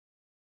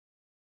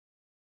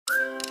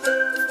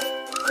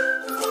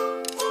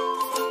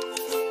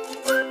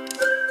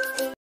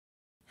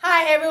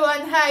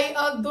everyone, how you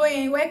all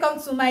doing?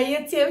 Welcome to my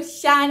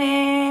YouTube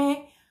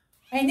channel.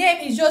 My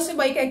name is Josephine,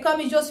 but you can call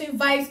me Josephine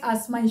Vibes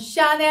as my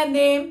channel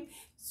name.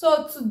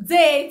 So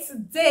today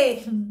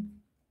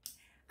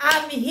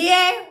I'm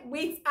here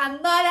with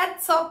another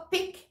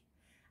topic,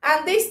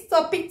 and this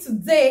topic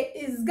today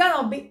is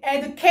gonna be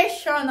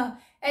educational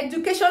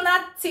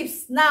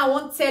tips. Now I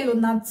won't tell you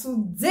now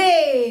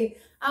today.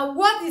 And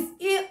what is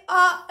it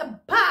all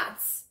about?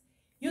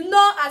 You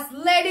know, as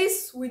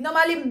ladies, we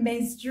normally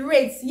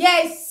menstruate.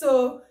 Yes,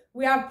 so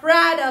we are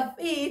proud of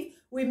it.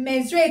 We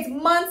menstruate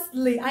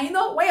monthly. And you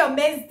know, when your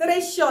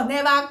menstruation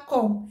never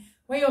come,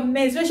 when your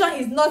menstruation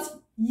is not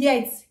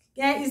yet,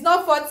 it's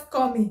not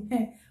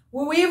forthcoming,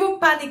 we will even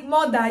panic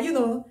more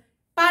than,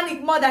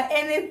 panic more than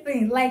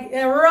anything, like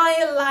a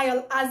royal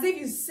lion, as if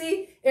you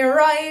see a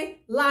royal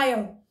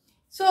lion.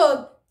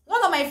 So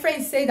one of my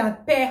friends said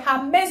that per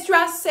her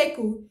menstrual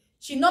cycle,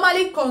 she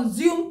normally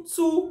consumes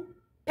 2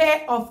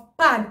 pair of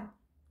pad.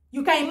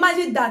 You can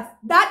imagine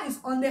that is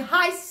on the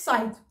high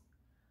side.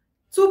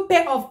 2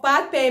 pair of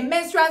pad per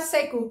menstrual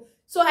cycle.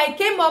 So I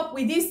came up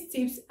with these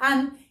tips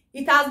and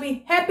it has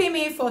been helping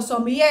me for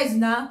some years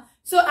now.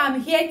 So I'm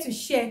here to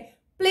share.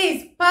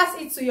 Please pass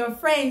it to your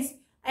friends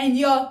and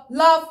your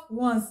loved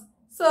ones.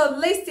 So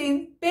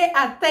listen, pay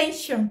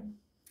attention.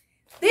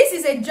 This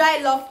is a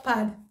dry love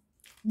pad.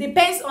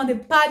 Depends on the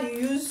pad you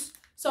use.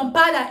 Some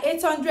pad are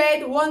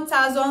 800,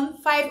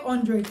 1000,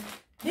 500.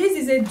 This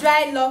is a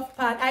dry love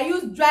pad. I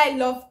use dry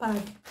love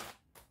pad.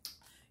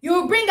 You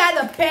will bring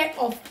out a pair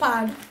of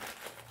pad.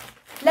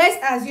 Let's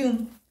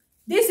assume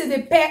this is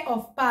a pair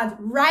of pad,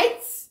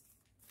 right?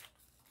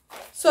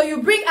 So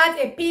you bring out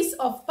a piece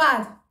of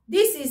pad.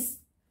 This is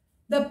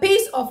the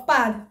piece of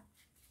pad.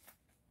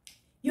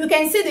 You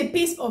can see the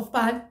piece of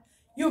pad.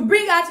 You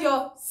bring out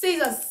your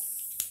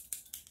scissors.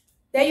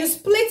 Then you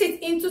split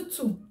it into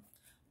 2.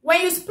 When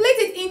you split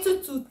it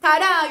into 2,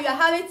 tada, you are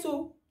having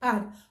 2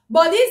 pads.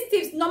 But these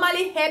tips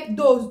normally help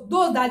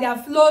those that their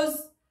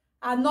flows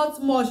are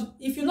not much.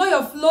 If you know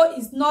your flow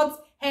is not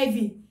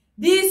heavy,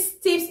 these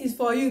tips is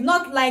for you.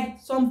 Not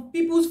like some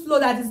people's flow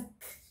that is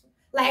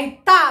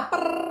like tap.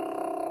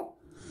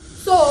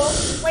 So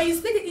when you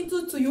split it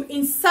into 2, you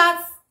insert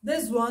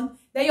this one.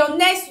 Then your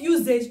next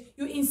usage,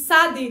 you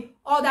insert the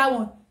other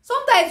one.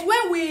 Sometimes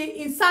when we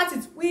insert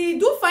it, we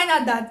do find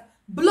out that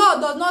blood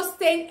does not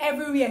stain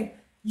everywhere.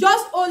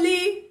 Just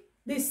only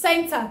the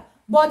center.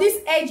 But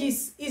this edge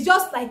is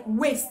just like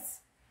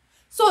waste.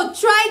 So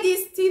try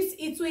these tips.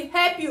 It will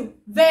help you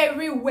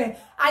very well.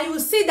 And you will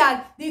see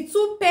that the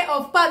 2 pair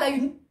of pad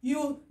that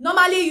you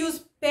normally use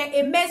per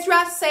a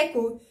menstrual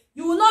cycle,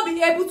 you will not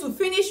be able to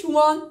finish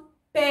one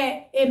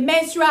per a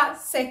menstrual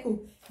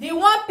cycle. The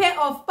 1 pair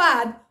of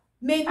pad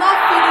may not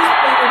finish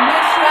per a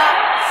menstrual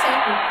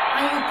cycle.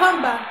 And you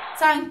come back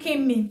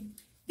thanking me.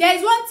 There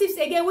is one tips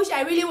again which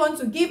I really want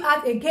to give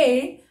out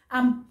again.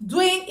 I'm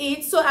doing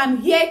it, so I'm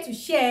here to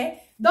share.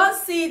 Don't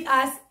see it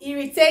as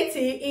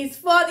irritating. It's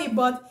funny,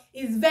 but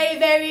it's very,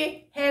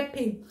 very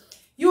helping.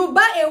 You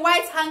buy a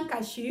white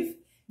handkerchief.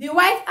 The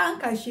white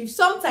handkerchief,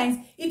 sometimes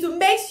it will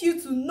make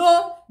you to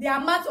know the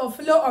amount of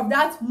flow of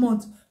that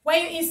month.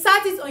 When you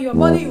insert it on your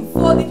body, you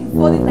fold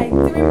it like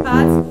 3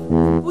 parts.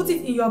 You put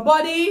it in your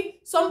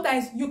body.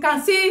 Sometimes you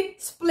can see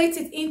split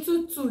it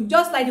into 2,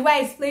 just like the way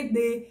I split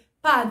the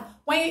pad.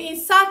 When you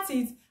insert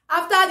it,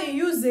 after the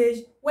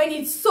usage, when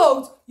it's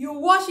soaked, you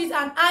wash it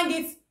and hang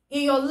it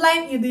in your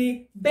line in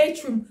the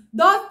bedroom.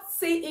 Don't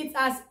see it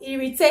as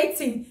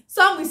irritating.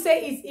 Some will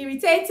say it's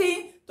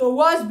irritating to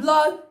wash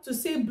blood, to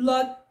see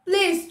blood.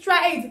 Please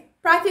try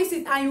it, practice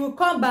it, and you will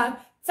come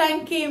back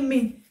thanking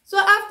me. So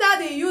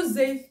after the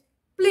usage,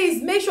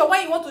 please make sure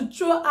when you want to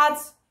throw out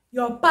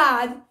your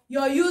pad,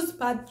 your used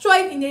pad, throw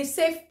it in a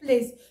safe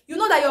place. You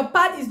know that your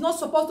pad is not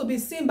supposed to be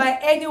seen by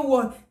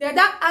anyone. Then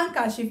that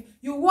handkerchief,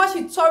 you wash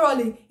it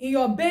thoroughly in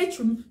your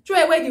bedroom, throw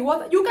away the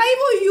water. You can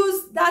even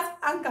use that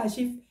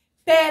handkerchief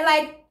per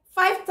like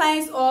 5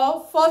 times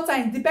or 4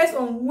 times, depends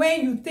on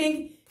when you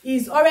think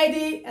it's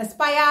already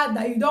expired,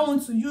 that you don't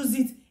want to use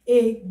it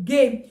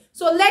again.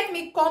 So let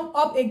me come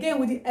up again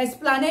with the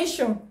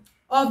explanation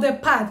of the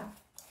pad.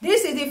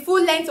 This is the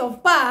full length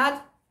of pad,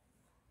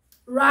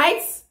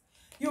 right?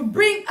 You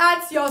bring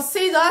out your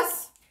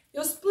scissors,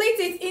 you split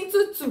it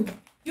into 2.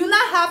 You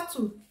now have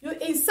to, you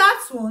insert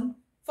one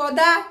for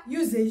that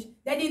usage,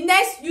 then the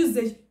next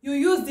usage, you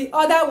use the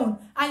other one,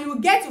 and you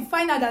get to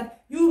find out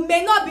that you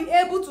may not be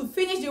able to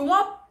finish the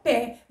 1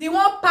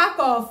 pack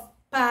of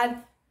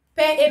pad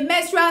per a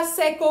menstrual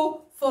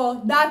cycle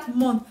for that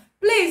month.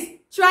 Please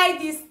try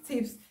these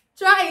tips.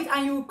 Try it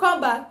and you will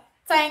come back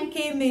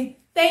thanking me.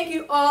 Thank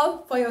you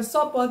all for your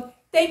support.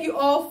 Thank you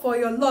all for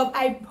your love.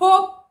 I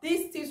hope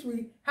these tips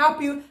will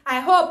help you. I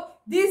hope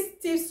these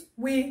tips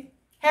will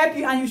help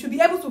you, and you should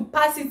be able to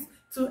pass it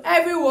to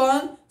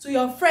everyone, to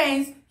your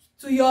friends,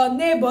 to your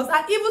neighbors,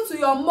 and even to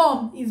your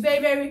mom. It's very,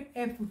 very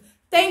helpful.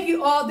 Thank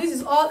you all. This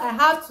is all I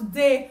have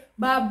today.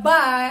 Bye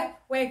bye.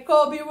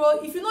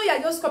 If you know you're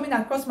just coming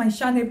across my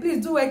channel,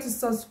 please do well to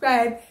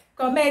subscribe,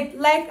 comment,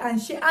 like,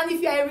 and share. And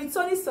if you are a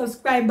returning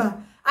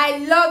subscriber, I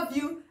love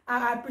you.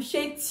 I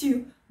appreciate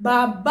you.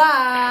 Bye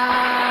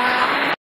bye.